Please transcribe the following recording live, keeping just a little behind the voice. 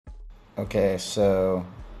Okay, so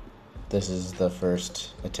this is the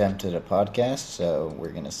first attempt at a podcast, so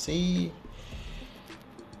we're gonna see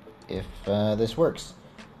if this works.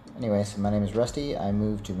 Anyway, so my name is Rusty. I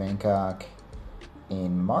moved to Bangkok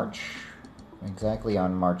in March, exactly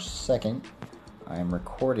on March 2nd. I'm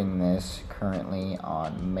recording this currently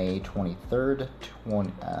on May 23rd,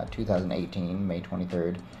 2018. May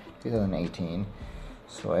 23rd, 2018.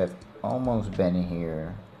 So I've almost been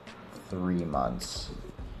here 3 months.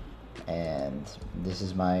 And this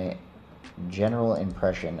is my general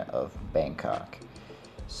impression of Bangkok.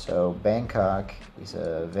 So, Bangkok is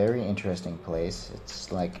a very interesting place.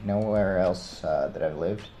 It's like nowhere else that I've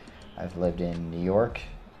lived. I've lived in in New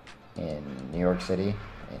York City,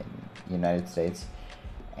 in the United States,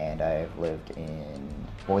 and I've lived in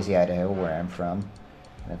Boise, Idaho, where I'm from,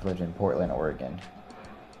 and I've lived in Portland, Oregon.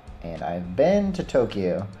 And I've been to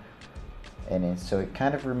Tokyo, so it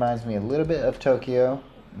kind of reminds me a little bit of Tokyo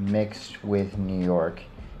mixed with New York.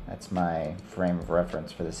 That's my frame of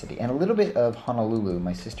reference for the city. And a little bit of Honolulu.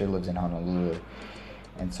 My sister lives in Honolulu.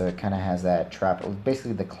 And so it kind of has that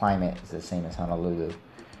basically, the climate is the same as Honolulu.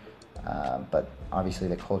 But obviously,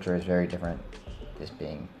 the culture is very different, this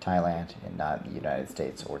being Thailand and not the United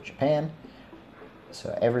States or Japan.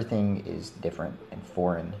 So everything is different and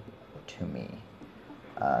foreign to me.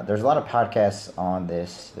 There's a lot of podcasts on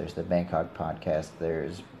this. There's the Bangkok podcast.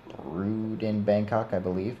 There's Brewed in Bangkok, I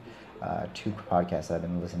believe. Two podcasts I've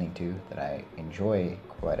been listening to that I enjoy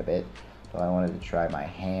quite a bit. So I wanted to try my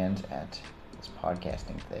hand at this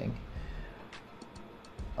podcasting thing.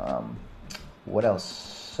 What else?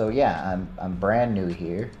 So yeah, I'm brand new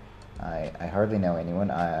here. I hardly know anyone.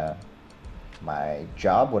 My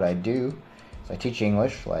job, what I do, is I teach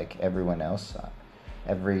English like everyone else.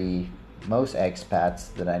 Most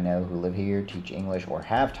expats that I know who live here teach English or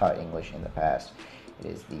have taught English in the past. It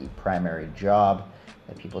is the primary job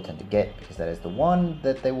that people tend to get because that is the one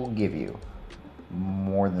that they will give you,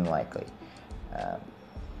 more than likely. Um,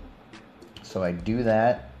 so I do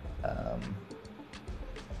that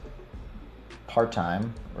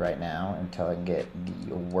part-time right now until I can get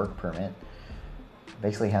the work permit.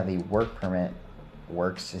 Basically, how the work permit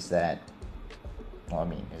works is that,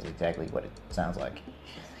 is exactly what it sounds like.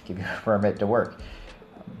 Give you a permit to work.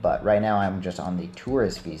 But right now I'm just on the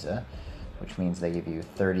tourist visa, which means they give you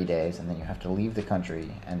 30 days and then you have to leave the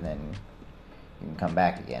country and then you can come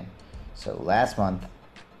back again. So last month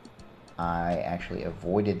I actually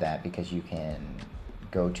avoided that because you can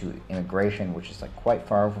go to immigration, which is like quite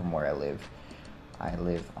far from where I live. I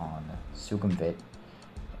live on Sukhumvit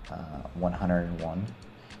 101,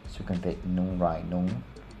 Sukhumvit Nung Rai Nung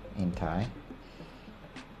in Thai,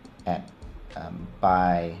 at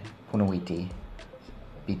by Punawiti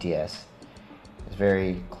BTS. It's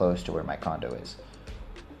very close to where my condo is,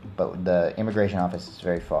 but the immigration office is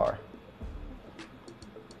very far.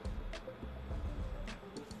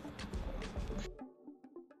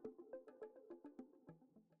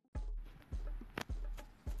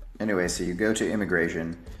 Anyway, so you go to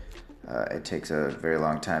immigration. It takes a very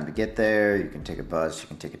long time to get there. You can take a bus, you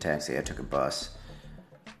can take a taxi. I took a bus,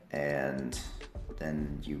 and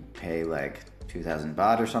then you pay like 2,000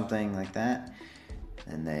 baht or something like that,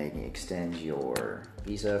 and they extend your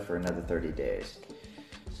visa for another 30 days.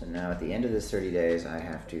 So now at the end of this 30 days, I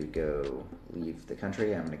have to leave the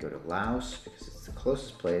country. I'm going to go to Laos because it's the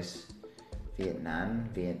closest place. It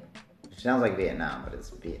sounds like Vietnam, but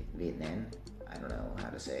it's Vietnam. I don't know how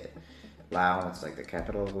to say it. Laos, it's like the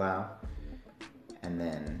capital of Laos. And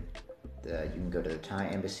then you can go to the Thai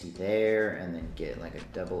embassy there and then get like a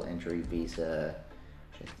double entry visa,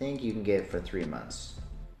 which I think you can get for 3 months.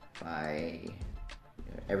 By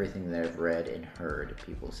everything that I've read and heard,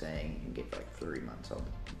 people saying you can get for like 3 months.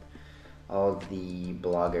 All of the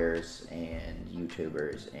bloggers and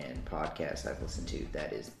YouTubers and podcasts I've listened to,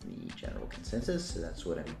 that is the general consensus. So that's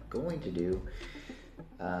what I'm going to do.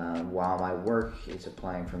 While my work is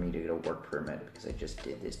applying for me to get a work permit, because I just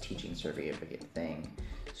did this teaching certificate thing.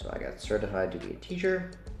 So I got certified to be a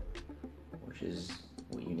teacher, which is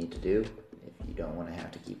what you need to do if you don't want to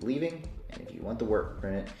have to keep leaving. And if you want the work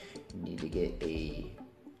permit, you need to get a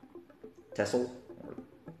TESOL or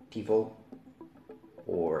TEFL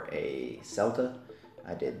or a CELTA.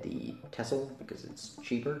 I did the TESOL because it's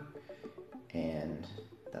cheaper, and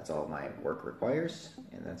that's all my work requires,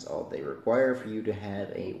 and that's all they require for you to have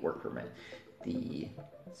a work permit. The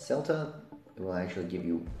CELTA will actually give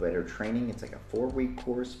you better training. It's like a 4-week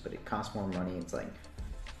course, but it costs more money. It's like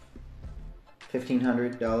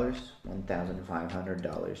 $1,500,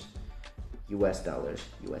 $1,500 US dollars,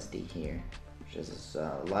 USD here, which is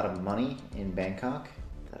a lot of money in Bangkok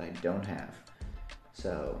that I don't have.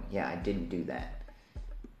 So yeah, I didn't do that.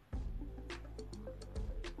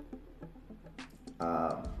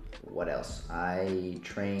 What else? I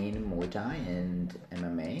train Muay Thai and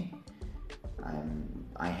MMA.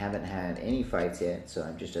 I haven't had any fights yet, so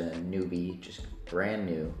I'm just a newbie, just brand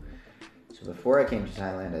new. So before I came to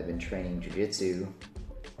Thailand, I've been training Jiu-Jitsu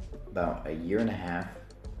about a year and a half.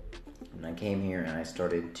 And I came here and I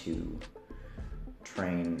started to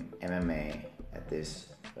train MMA at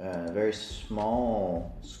this very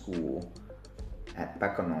small school at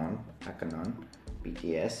Pakanon,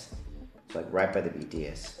 BTS. It's like right by the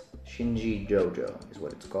BTS. Shinji Dojo is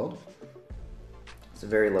what it's called. It's a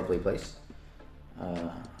very lovely place.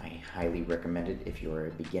 I highly recommend it if you're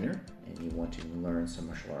a beginner and you want to learn some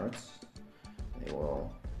martial arts. They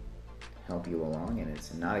will help you along, and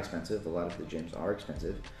it's not expensive. A lot of the gyms are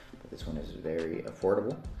expensive, but this one is very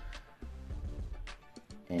affordable.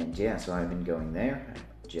 And yeah, so I've been going there.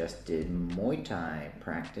 I just did Muay Thai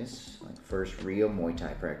practice, like first real Muay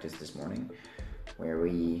Thai practice this morning, where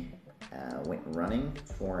we went running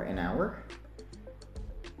for an hour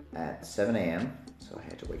at 7 a.m. So I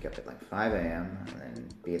had to wake up at like 5 a.m. and then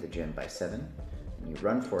be at the gym by 7. And you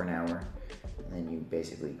run for an hour, and then you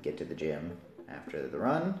basically get to the gym after the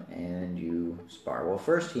run and you spar. Well,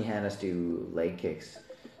 first he had us do leg kicks.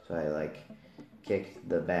 So I like kicked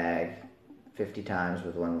the bag 50 times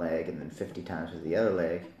with one leg and then 50 times with the other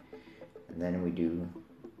leg. And then we do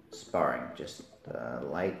sparring, just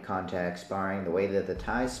light contact sparring. The way that the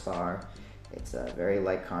Thais spar, it's very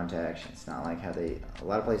light contact. It's not like how a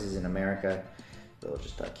lot of places in America, they'll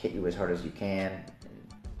just hit you as hard as you can.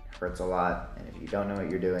 It hurts a lot, and if you don't know what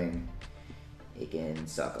you're doing, it can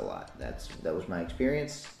suck a lot. That was my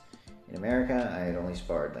experience in America. I had only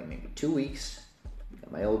sparred like maybe 2 weeks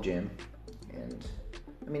at my old gym, and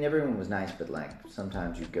I mean everyone was nice, but like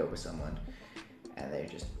sometimes you'd go with someone and they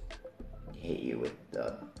just hit you with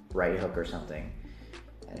the right hook or something,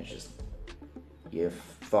 and it's just you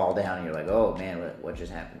fall down and you're like, oh man, what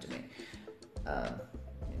just happened to me?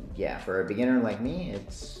 Yeah, for a beginner like me,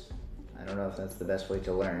 I don't know if that's the best way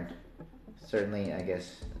to learn. Certainly, I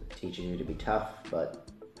guess, teaches you to be tough, but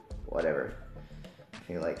whatever. I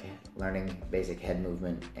feel like learning basic head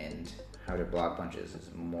movement and how to block punches is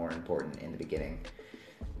more important in the beginning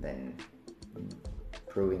than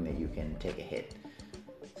proving that you can take a hit.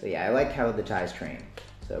 So yeah, I like how the Thais train.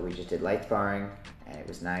 So we just did light sparring, and it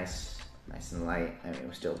was nice and light. I mean, it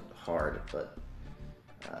was still hard, but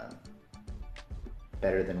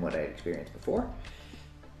better than what I experienced before.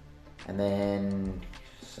 And then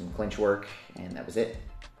some clinch work, and that was it.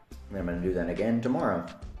 And I'm going to do that again tomorrow.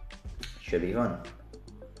 Should be fun.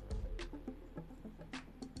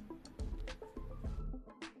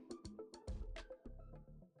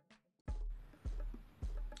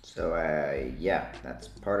 So yeah, that's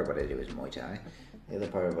part of what I do is Muay Thai. The other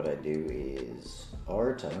part of what I do is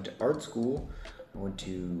art. I went to art school. I went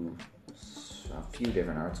to a few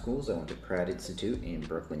different art schools. I went to Pratt Institute in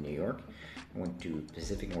Brooklyn, New York. I went to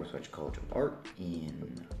Pacific Northwest College of Art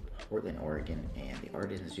in Portland, Oregon, and the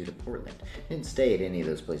Art Institute of Portland. Didn't stay at any of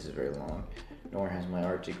those places very long, nor has my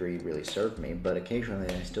art degree really served me, but occasionally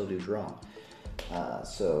I still do draw.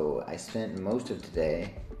 So I spent most of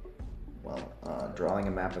today, drawing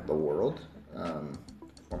a map of the world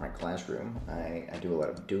for my classroom. I do a lot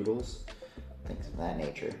of doodles, things of that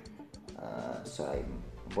nature. So I'm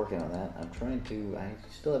working on that. I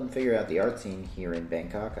still haven't figured out the art scene here in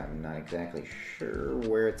Bangkok. I'm not exactly sure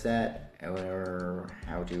where it's at or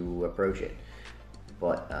how to approach it.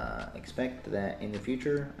 But expect that in the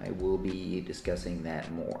future I will be discussing that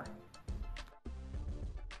more.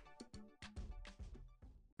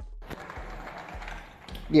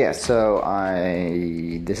 Yeah, so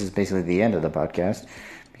this is basically the end of the podcast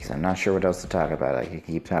because I'm not sure what else to talk about. I could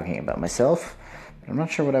keep talking about myself, but I'm not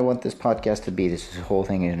sure what I want this podcast to be. This whole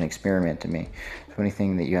thing is an experiment to me. So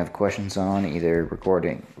anything that you have questions on, either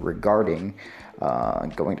regarding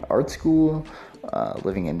going to art school,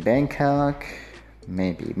 living in Bangkok,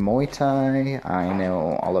 maybe Muay Thai, I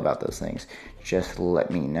know all about those things. Just let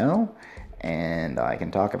me know, and I can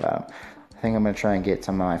talk about them. I think I'm going to try and get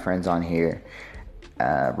some of my friends on here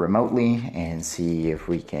remotely and see if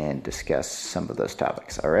we can discuss some of those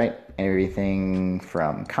topics. All right, everything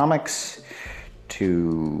from comics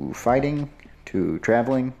to fighting to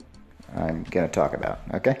traveling, I'm gonna talk about.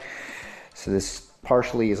 Okay, so this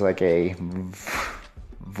partially is like a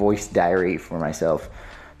voice diary for myself,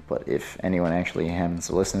 but if anyone actually happens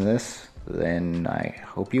to listen to this, then I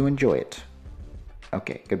hope you enjoy it.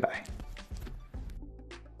 Okay, goodbye.